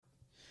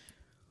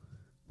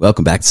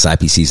Welcome back to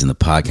Side PCs in the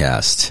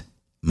podcast.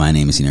 My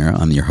name is Yanira.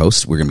 I'm your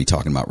host. We're going to be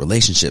talking about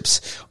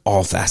relationships,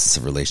 all facets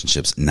of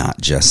relationships,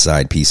 not just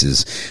side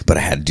pieces. But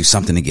I had to do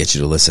something to get you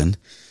to listen.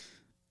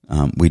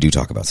 We do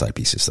talk about side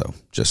pieces, though,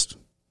 just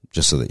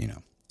so that you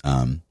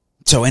know.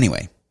 So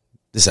anyway,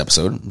 this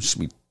episode, I'm just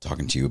going to be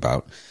talking to you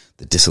about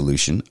the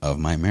dissolution of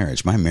my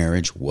marriage. My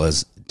marriage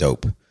was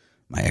dope.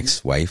 My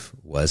ex-wife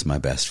was my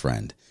best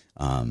friend.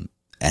 And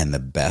the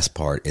best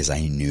part is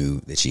I knew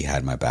that she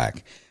had my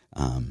back.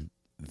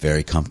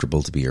 Very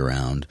comfortable to be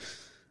around.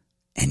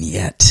 And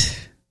yet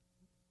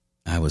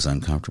I was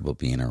uncomfortable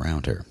being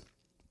around her.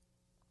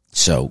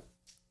 So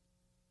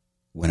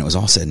when it was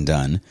all said and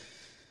done,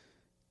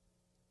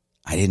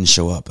 I didn't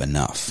show up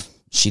enough.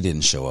 She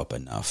didn't show up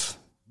enough.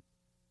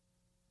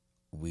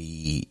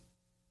 We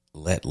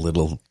let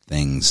little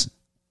things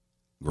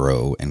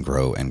grow and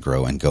grow and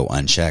grow and go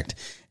unchecked.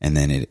 And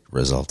then it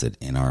resulted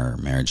in our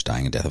marriage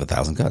dying a death of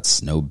 1,000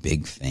 cuts. No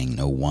big thing.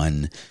 No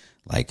one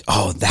like,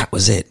 oh, that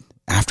was it.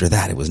 After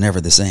that, it was never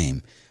the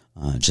same.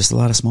 Just a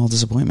lot of small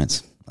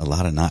disappointments. A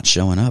lot of not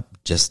showing up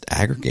just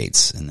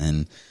aggregates. And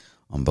then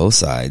on both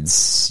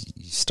sides,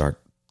 you start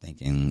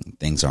thinking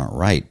things aren't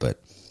right.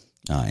 But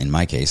in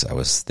my case, I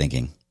was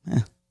thinking,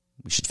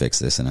 we should fix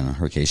this. And in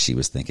her case, she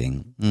was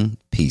thinking,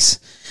 peace.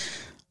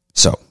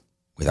 So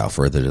without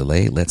further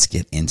delay, let's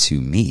get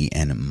into me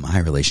and my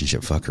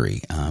relationship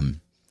fuckery.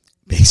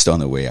 Based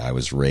on the way I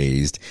was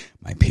raised,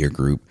 my peer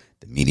group,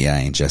 the media I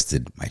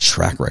ingested, my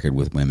track record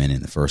with women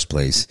in the first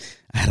place,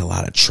 I had a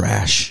lot of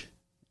trash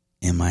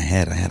in my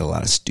head. I had a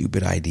lot of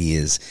stupid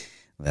ideas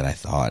that I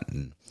thought,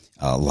 and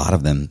a lot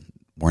of them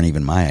weren't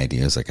even my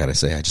ideas. I gotta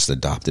say, I just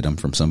adopted them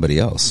from somebody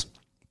else.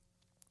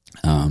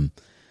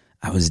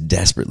 I was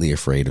desperately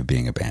afraid of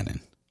being abandoned,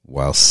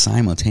 while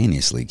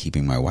simultaneously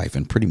keeping my wife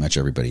and pretty much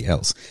everybody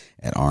else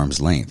at arm's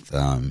length.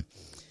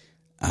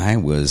 I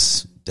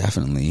was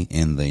definitely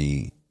in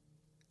the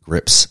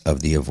grips of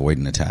the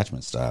avoidant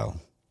attachment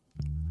style.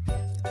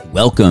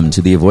 Welcome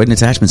to the avoidant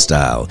attachment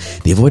style.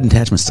 The avoidant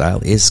attachment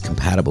style is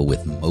compatible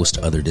with most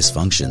other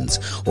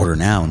dysfunctions. Order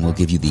now and we'll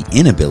give you the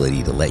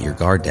inability to let your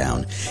guard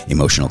down,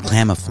 emotional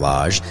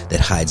camouflage that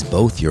hides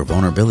both your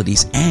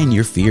vulnerabilities and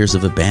your fears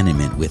of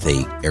abandonment with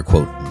a, air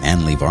quote,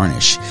 manly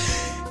varnish.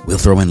 We'll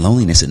throw in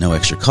loneliness at no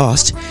extra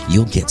cost.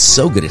 You'll get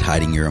so good at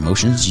hiding your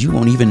emotions, you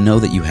won't even know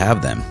that you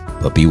have them.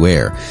 But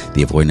beware,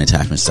 the avoidant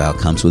attachment style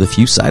comes with a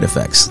few side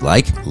effects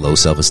like low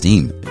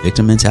self-esteem,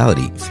 victim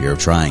mentality, fear of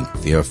trying,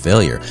 fear of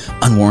failure,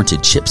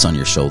 unwarranted chips on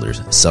your shoulders,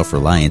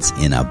 self-reliance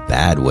in a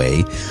bad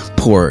way,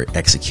 poor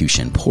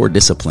execution, poor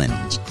discipline,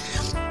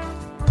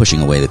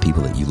 pushing away the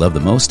people that you love the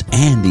most,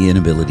 and the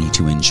inability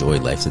to enjoy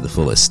life to the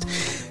fullest.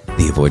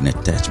 The avoidant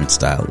attachment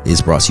style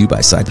is brought to you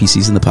by Side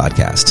PCs in the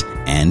podcast,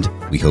 and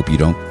we hope you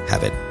don't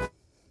have it.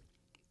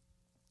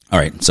 All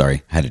right,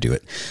 sorry, I had to do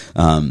it.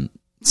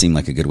 Seemed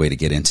like a good way to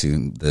get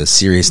into the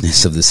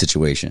seriousness of the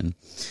situation.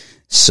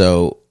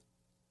 So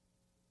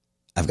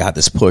I've got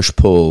this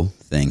push-pull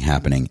thing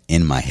happening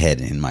in my head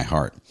and in my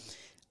heart.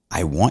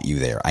 I want you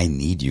there. I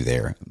need you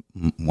there.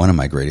 One of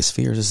my greatest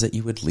fears is that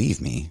you would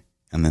leave me,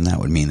 and then that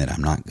would mean that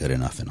I'm not good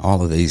enough and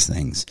all of these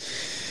things.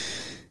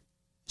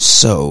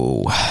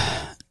 So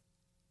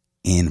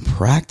in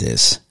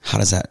practice, how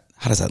does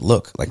that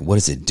look? Like, what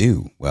does it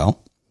do?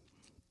 Well,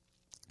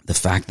 the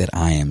fact that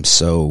I am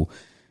so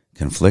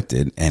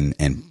conflicted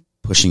and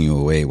pushing you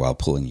away while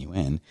pulling you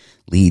in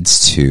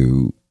leads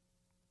to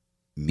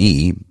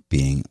me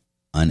being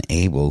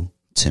unable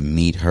to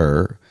meet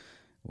her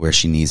where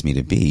she needs me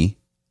to be,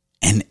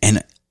 and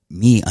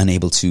me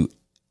unable to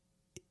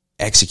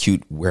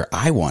execute where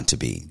I want to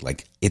be.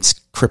 Like, it's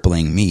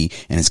crippling me,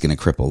 and it's going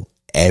to cripple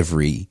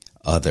every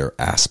other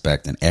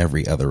aspect and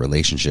every other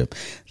relationship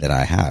that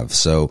I have.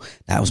 So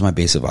that was my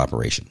base of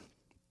operation.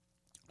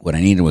 What I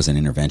needed was an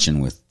intervention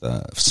with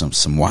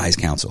some wise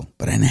counsel,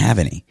 but I didn't have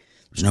any.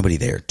 There's nobody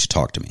there to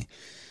talk to me.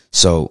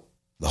 So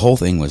the whole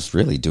thing was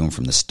really doomed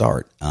from the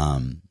start. I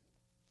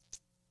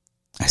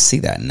see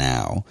that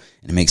now,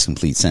 and it makes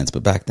complete sense.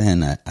 But back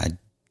then, I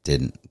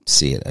didn't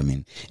see it. I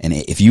mean, and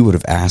if you would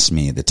have asked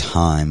me at the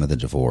time of the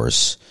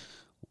divorce,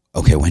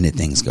 okay, when did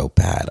things go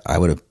bad? I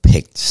would have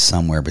picked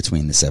somewhere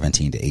between the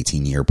 17 to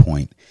 18 year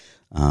point.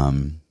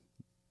 But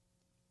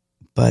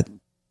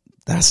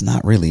that's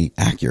not really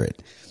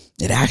accurate.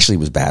 It actually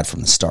was bad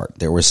from the start.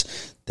 There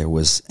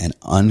was an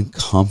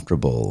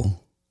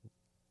uncomfortable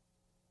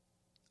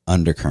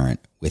undercurrent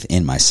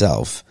within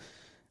myself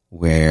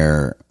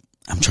where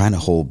I'm trying to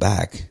hold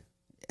back.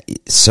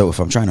 So if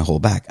I'm trying to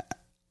hold back,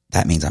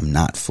 that means I'm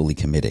not fully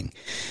committing.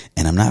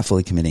 And I'm not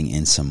fully committing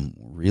in some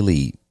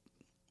really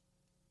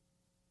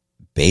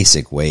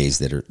basic ways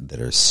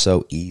that are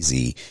so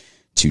easy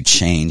to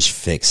change,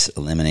 fix,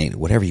 eliminate,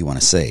 whatever you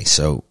want to say.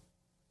 So,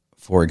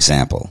 for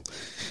example,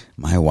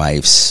 my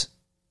wife's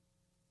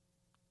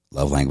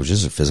love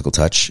languages are physical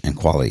touch and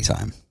quality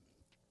time.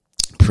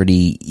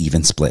 Pretty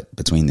even split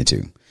between the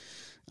two.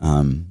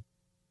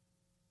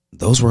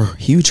 Those were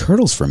huge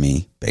hurdles for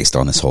me based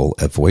on this whole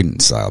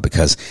avoidance style,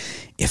 because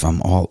if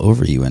I'm all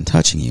over you and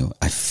touching you,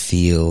 I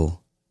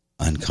feel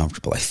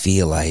uncomfortable. I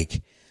feel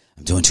like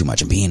I'm doing too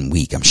much. I'm being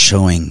weak. I'm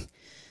showing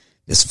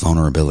this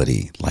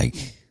vulnerability.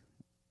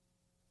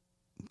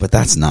 But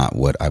that's not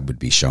what I would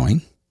be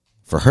showing.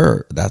 For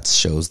her, that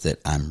shows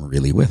that I'm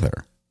really with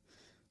her,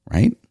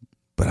 right?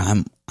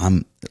 But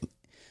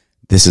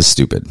this is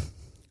stupid.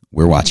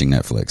 We're watching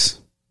Netflix.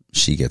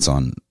 She gets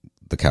on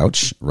the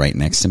couch right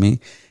next to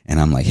me, and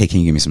I'm like, hey, can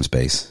you give me some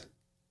space?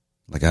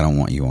 I don't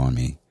want you on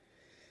me.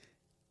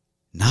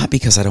 Not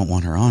because I don't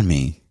want her on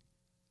me,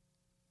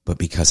 but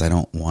because I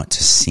don't want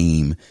to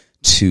seem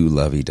too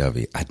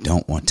lovey-dovey. I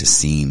don't want to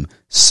seem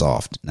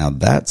soft. Now,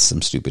 that's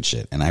some stupid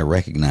shit, and I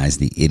recognize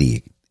the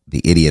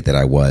idiot that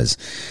I was,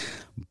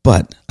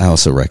 but I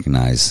also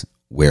recognize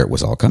where it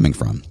was all coming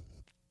from.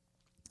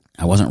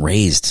 I wasn't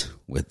raised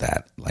with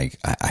that.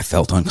 I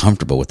felt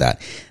uncomfortable with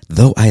that,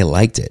 though I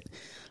liked it.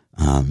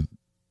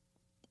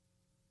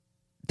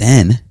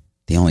 Then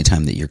the only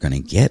time that you're going to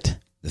get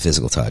the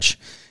physical touch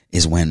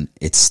is when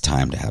it's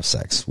time to have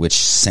sex, which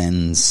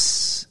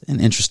sends an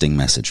interesting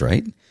message,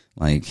 right?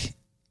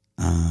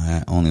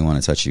 I only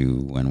want to touch you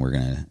when we're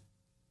going to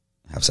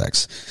have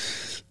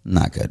sex.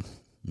 Not good.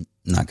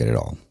 Not good at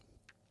all.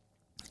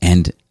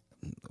 And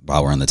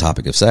while we're on the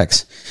topic of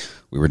sex,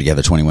 we were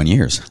together 21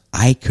 years.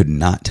 I could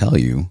not tell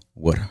you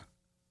what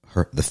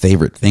the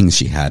favorite things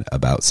she had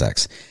about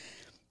sex.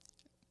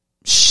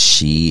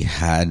 She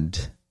had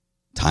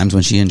times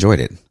when she enjoyed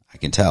it. I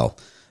can tell.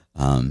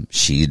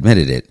 She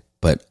admitted it.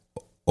 But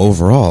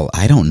overall,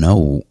 I don't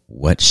know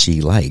what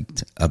she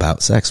liked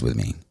about sex with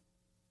me.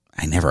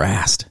 I never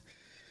asked.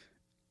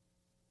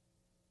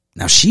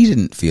 Now, she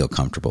didn't feel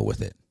comfortable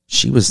with it.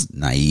 She was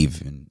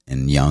naive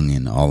and young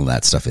and all of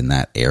that stuff in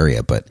that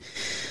area. But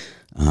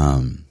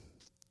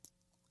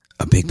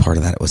a big part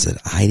of that was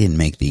that I didn't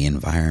make the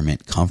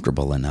environment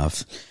comfortable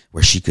enough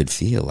where she could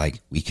feel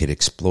like we could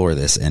explore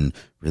this and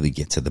really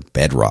get to the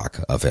bedrock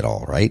of it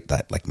all, right?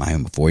 That my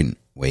avoidant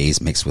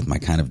ways mixed with my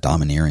kind of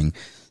domineering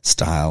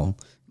style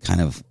kind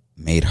of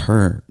made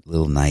her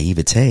little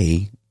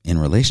naivete in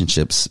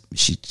relationships.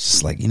 She's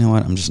just you know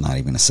what? I'm just not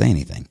even going to say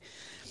anything.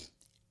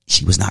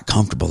 She was not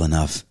comfortable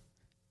enough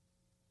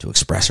to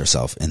express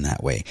herself in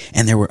that way.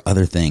 And there were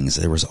other things.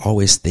 There was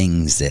always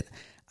things that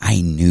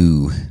I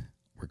knew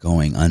were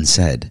going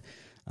unsaid,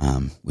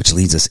 which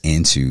leads us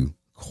into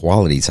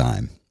quality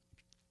time.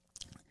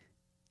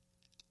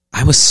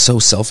 I was so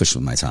selfish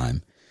with my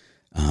time,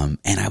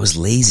 and I was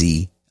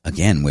lazy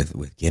again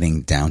with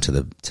getting down to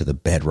the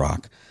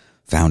bedrock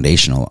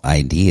foundational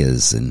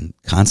ideas and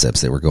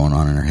concepts that were going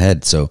on in her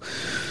head. So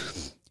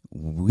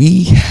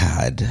we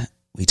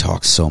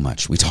talked so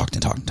much. We talked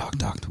and talked and talked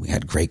and talked. We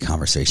had great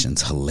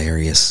conversations,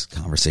 hilarious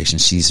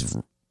conversations. She's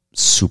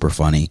super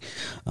funny,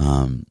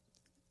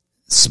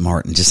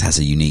 smart, and just has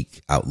a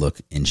unique outlook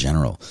in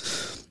general.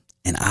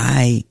 And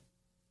I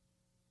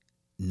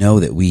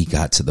know that we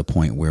got to the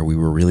point where we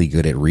were really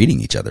good at reading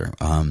each other.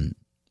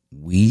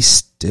 We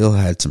still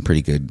had some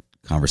pretty good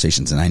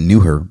conversations, and I knew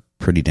her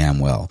pretty damn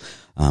well.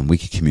 We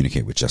could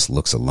communicate with just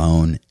looks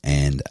alone,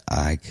 and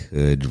I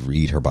could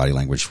read her body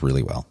language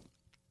really well.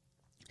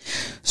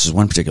 This is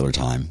one particular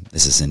time.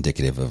 This is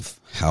indicative of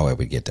how I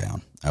would get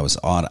down. I was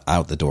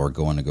out the door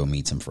going to go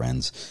meet some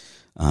friends,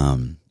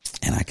 and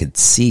I could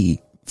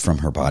see from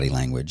her body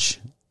language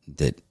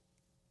that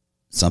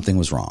something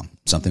was wrong.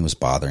 Something was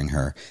bothering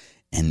her,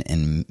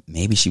 and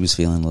maybe she was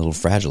feeling a little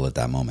fragile at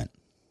that moment.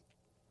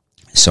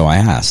 So I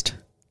asked,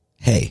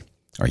 hey,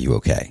 are you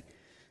okay?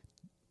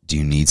 Do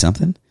you need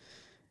something?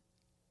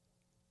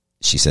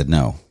 She said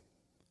no.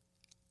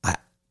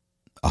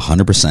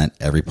 100%,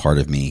 every part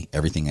of me,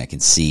 everything I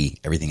can see,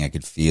 everything I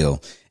could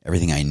feel,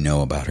 everything I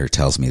know about her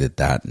tells me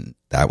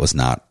that was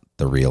not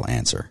the real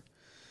answer.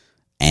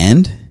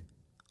 And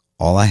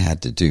all I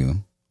had to do,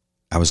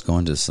 I was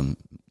going to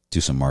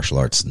do some martial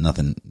arts,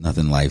 nothing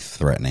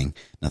life-threatening,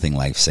 nothing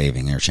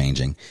life-saving or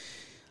changing.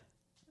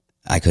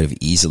 I could have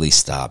easily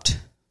stopped,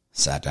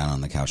 sat down on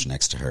the couch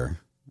next to her,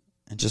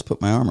 and just put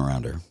my arm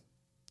around her.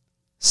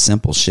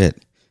 Simple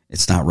shit.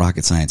 It's not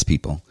rocket science,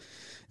 people.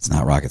 It's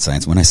not rocket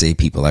science. When I say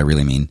people, I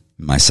really mean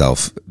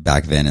myself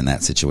back then in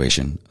that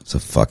situation. I was a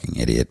fucking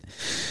idiot.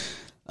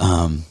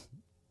 But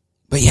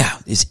yeah,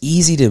 it's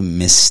easy to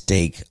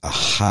mistake a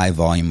high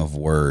volume of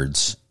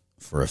words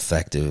for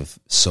effective,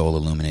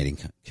 soul-illuminating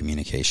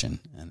communication.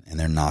 And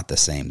they're not the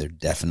same. They're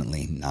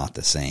definitely not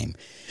the same.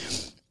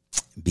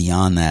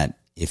 Beyond that,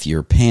 if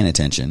you're paying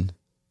attention,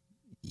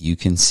 you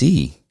can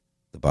see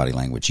the body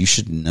language. You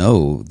should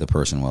know the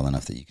person well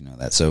enough that you can know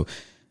that. So,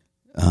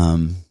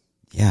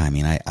 yeah, I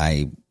mean,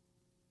 I'm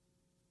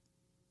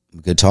a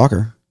good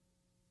talker,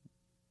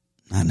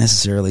 not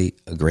necessarily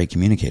a great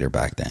communicator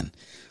back then.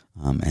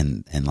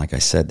 And like I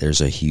said,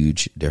 there's a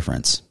huge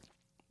difference.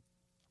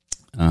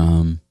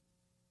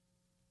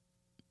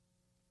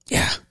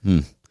 Yeah,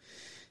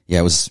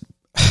 it was,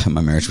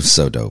 my marriage was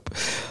so dope.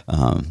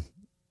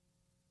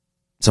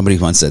 Somebody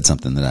once said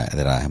something that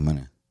I'm going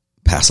to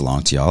pass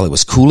along to y'all. It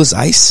was cool as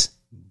ice,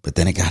 but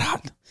then it got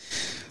hot.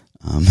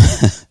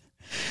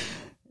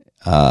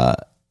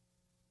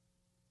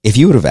 If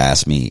you would have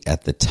asked me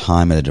at the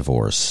time of the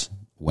divorce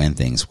when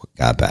things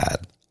got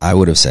bad, I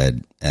would have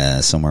said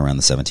somewhere around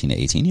the 17 to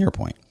 18 year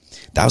point.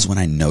 That was when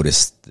I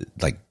noticed,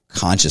 like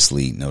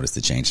consciously noticed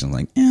the change. And I'm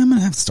like, I'm going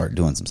to have to start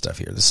doing some stuff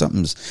here. This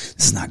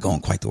is not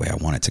going quite the way I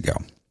want it to go.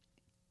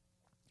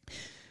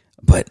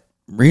 But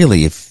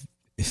really, if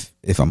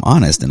I'm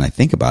honest and I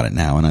think about it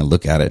now and I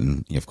look at it,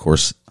 and of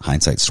course,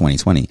 hindsight's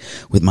 2020,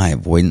 with my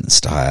avoidance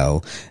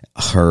style,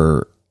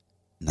 her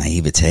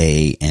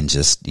naivete, and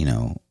just,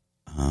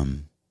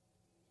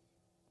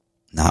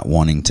 not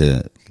wanting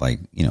to,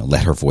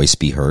 let her voice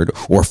be heard,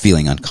 or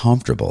feeling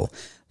uncomfortable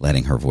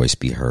letting her voice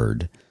be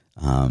heard,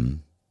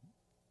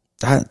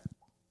 that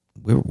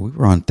we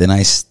were on thin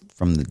ice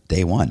from the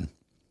day one.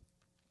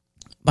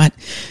 But,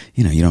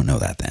 you don't know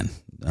that then.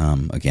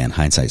 Again,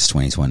 hindsight's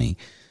 2020.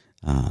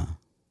 I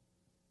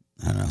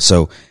don't know.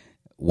 So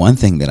one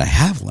thing that I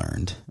have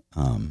learned,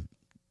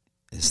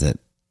 is that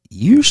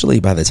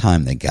usually by the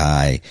time the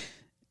guy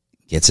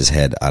gets his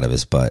head out of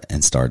his butt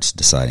and starts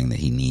deciding that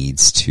he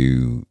needs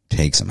to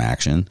take some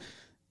action,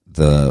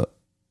 the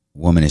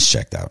woman is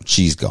checked out.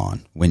 She's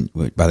gone.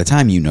 By the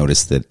time you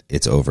notice that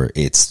it's over,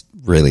 it's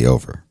really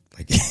over.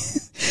 Like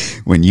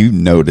when you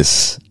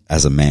notice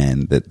as a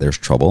man that there's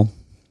trouble,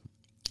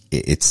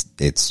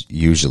 it's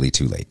usually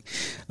too late.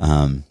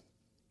 I'm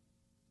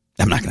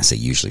not going to say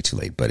usually too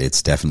late, but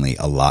it's definitely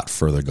a lot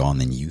further gone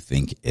than you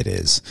think it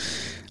is.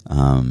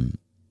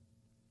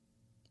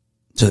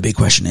 So the big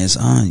question is,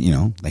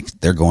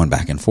 they're going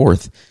back and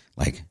forth.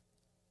 Like,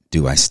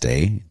 do I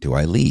stay? Do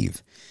I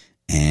leave?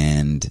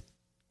 And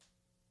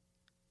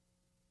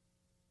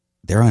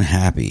they're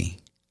unhappy,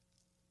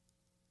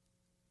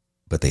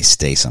 but they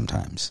stay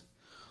sometimes.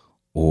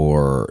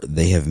 Or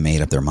they have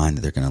made up their mind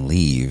that they're going to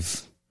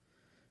leave,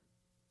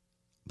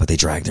 but they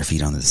drag their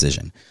feet on the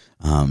decision.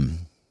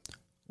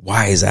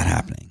 Why is that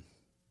happening?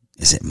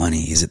 Is it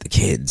money? Is it the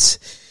kids?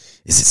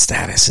 Is it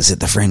status? Is it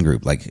the friend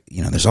group?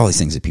 There's all these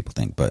things that people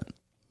think, but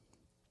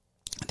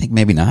I think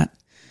maybe not.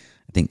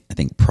 I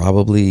think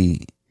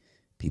probably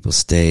people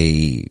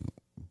stay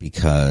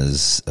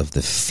because of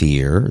the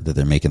fear that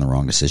they're making the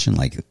wrong decision.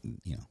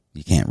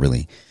 You can't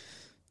really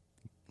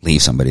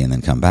leave somebody and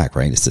then come back,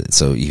 right?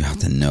 So you have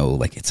to know,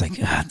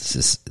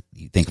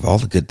 you think of all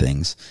the good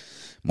things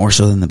more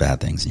so than the bad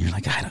things. And you're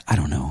like, I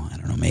don't know.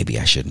 Maybe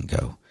I shouldn't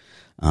go.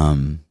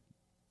 And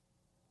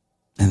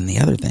the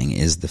other thing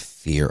is the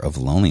fear of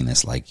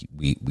loneliness. Like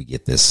we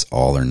get this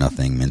all or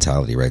nothing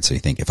mentality, right? So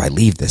you think, if I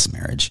leave this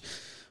marriage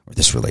or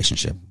this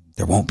relationship,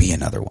 there won't be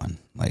another one.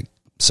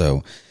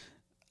 So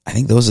I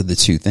think those are the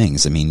two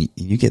things. I mean,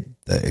 you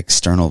get the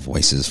external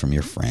voices from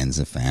your friends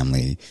and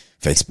family,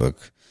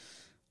 Facebook,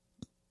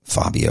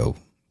 Fabio,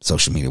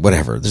 social media,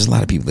 whatever. There's a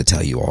lot of people that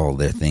tell you all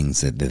their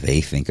things that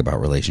they think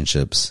about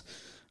relationships.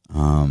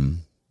 So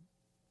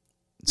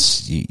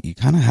you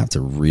kind of have to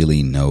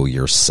really know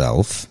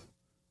yourself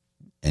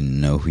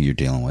and know who you're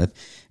dealing with.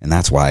 And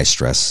that's why I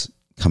stress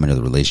come into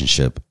the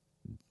relationship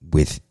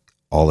with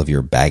all of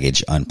your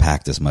baggage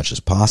unpacked as much as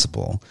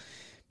possible,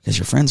 because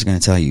your friends are going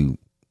to tell you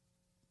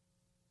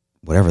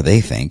whatever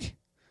they think,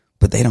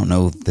 but they don't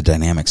know the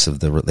dynamics of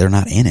they're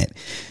not in it.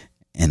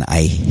 And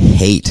I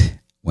hate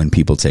when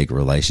people take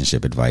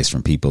relationship advice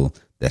from people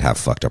that have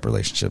fucked up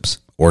relationships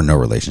or no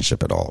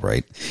relationship at all,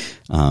 right?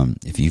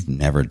 If you've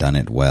never done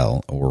it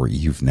well, or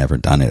you've never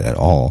done it at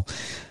all,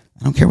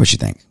 I don't care what you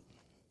think.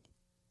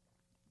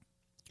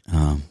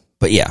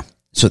 But yeah,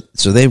 so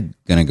they're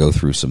going to go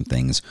through some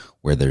things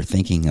where they're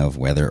thinking of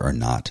whether or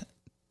not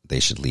they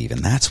should leave.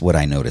 And that's what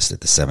I noticed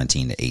at the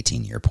 17 to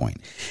 18 year point.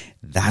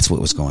 That's what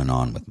was going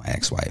on with my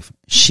ex-wife.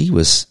 She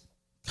was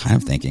kind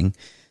of thinking,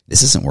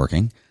 this isn't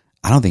working.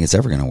 I don't think it's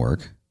ever going to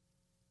work.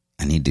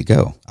 I need to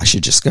go. I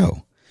should just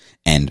go.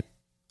 And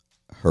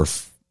her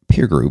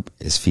peer group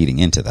is feeding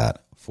into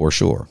that for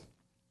sure.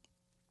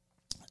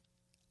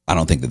 I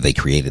don't think that they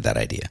created that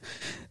idea.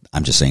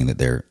 I'm just saying that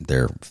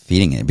they're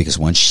feeding it, because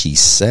once she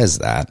says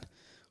that,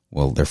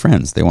 well, they're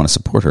friends. They want to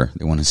support her.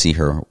 They want to see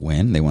her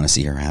win. They want to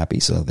see her happy.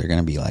 So they're going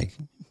to be like,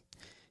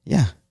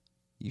 yeah,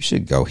 you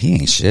should go. He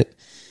ain't shit.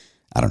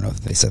 I don't know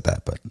if they said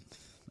that, but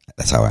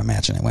that's how I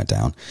imagine it went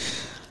down.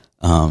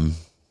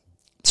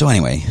 So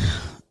anyway,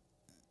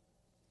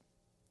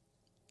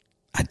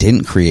 I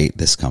didn't create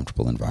this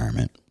comfortable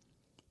environment.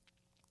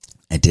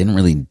 I didn't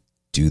really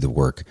do the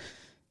work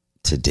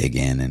to dig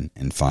in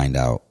and find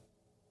out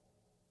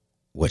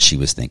what she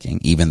was thinking,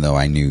 even though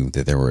I knew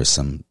that there were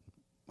some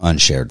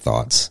unshared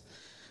thoughts.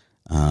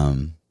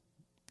 And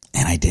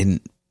I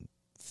didn't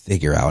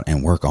figure out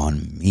and work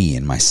on me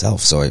and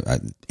myself. So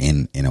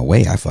in a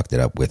way, I fucked it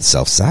up with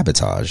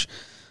self-sabotage.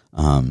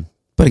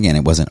 But again,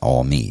 it wasn't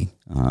all me.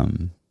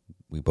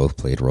 We both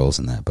played roles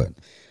in that, but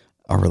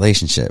our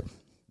relationship,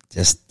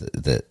 just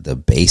the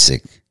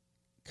basic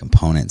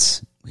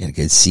components, we had a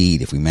good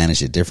seed. If we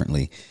managed it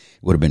differently,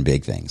 it would have been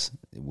big things.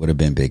 It would have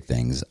been big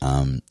things.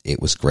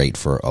 It was great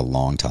for a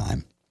long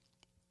time.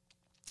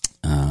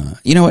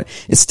 You know what?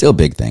 It's still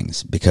big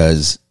things,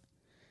 because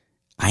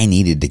I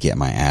needed to get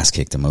my ass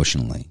kicked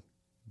emotionally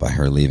by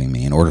her leaving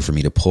me in order for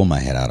me to pull my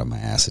head out of my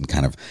ass and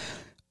kind of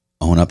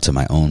own up to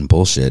my own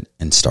bullshit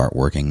and start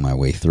working my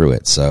way through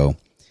it. So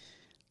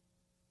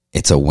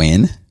It's a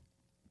win.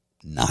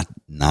 Not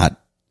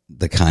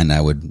the kind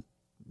I would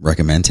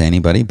recommend to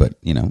anybody, but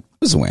it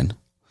was a win.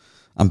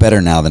 I'm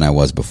better now than I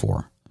was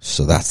before.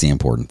 So that's the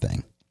important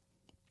thing.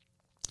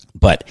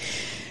 But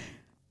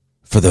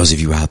for those of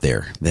you out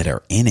there that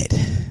are in it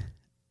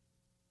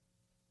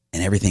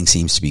and everything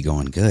seems to be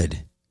going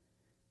good,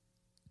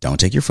 don't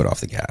take your foot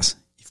off the gas.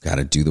 You've got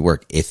to do the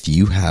work. If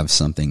you have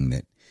something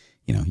that,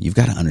 you've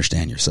got to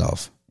understand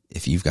yourself.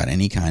 If you've got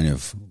any kind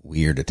of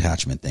weird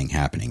attachment thing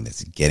happening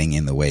that's getting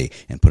in the way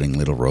and putting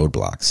little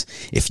roadblocks,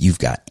 if you've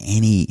got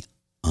any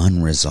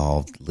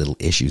unresolved little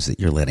issues that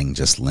you're letting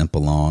just limp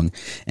along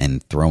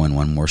and throw in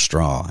one more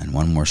straw and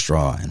one more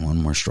straw and one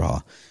more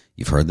straw,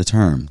 you've heard the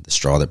term, the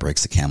straw that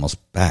breaks the camel's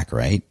back,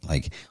 right?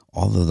 Like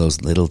all of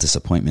those little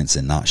disappointments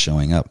and not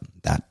showing up,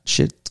 that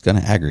shit's going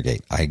to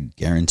aggregate. I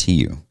guarantee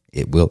you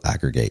it will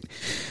aggregate.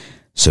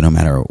 So no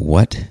matter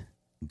what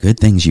good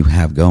things you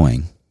have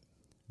going,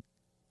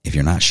 if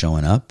you're not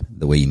showing up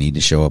the way you need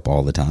to show up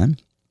all the time,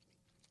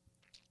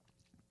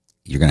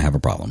 you're going to have a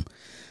problem.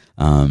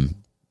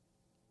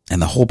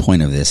 And the whole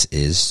point of this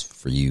is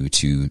for you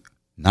to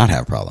not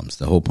have problems.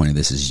 The whole point of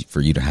this is for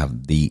you to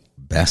have the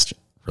best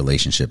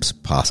relationships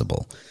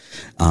possible.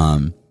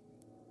 Going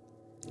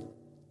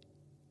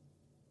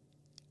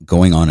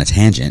on a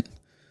tangent,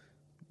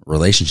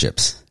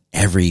 relationships.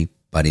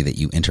 Everybody that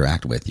you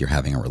interact with, you're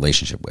having a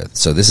relationship with.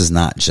 So this is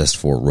not just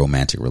for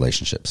romantic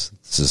relationships.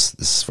 This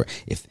is for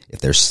if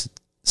there's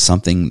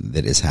something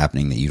that is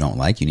happening that you don't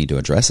like, you need to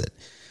address it.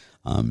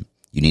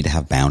 You need to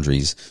have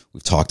boundaries.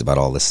 We've talked about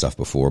all this stuff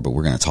before, but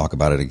we're going to talk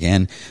about it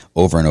again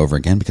over and over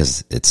again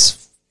because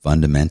it's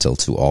fundamental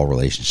to all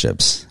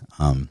relationships.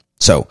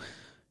 So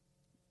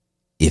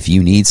if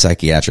you need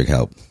psychiatric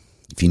help,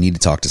 if you need to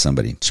talk to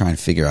somebody, try and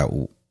figure out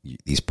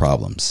these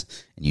problems,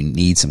 and you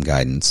need some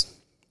guidance,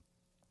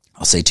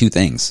 I'll say two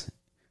things.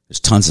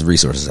 There's tons of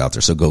resources out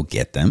there, so go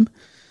get them.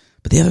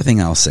 But the other thing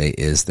I'll say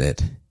is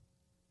that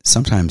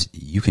sometimes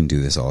you can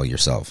do this all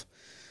yourself.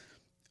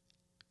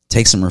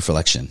 Take some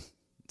reflection.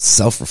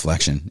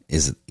 Self-reflection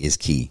is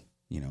key.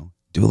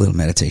 Do a little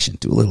meditation,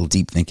 do a little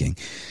deep thinking.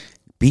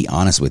 Be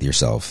honest with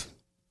yourself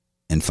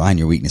and find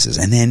your weaknesses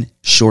and then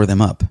shore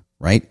them up,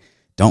 right?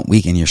 Don't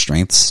weaken your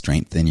strengths,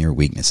 strengthen your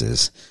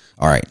weaknesses.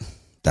 All right,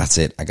 that's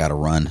it. I got to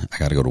run. I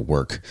got to go to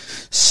work.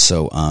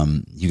 So,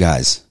 you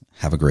guys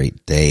have a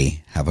great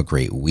day. Have a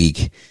great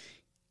week.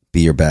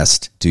 Be your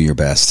best. Do your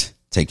best.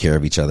 Take care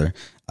of each other.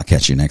 I'll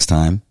catch you next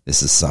time.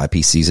 This is Side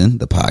Piece Season,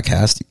 the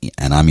podcast,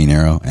 and I'm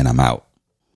Yanero, and I'm out.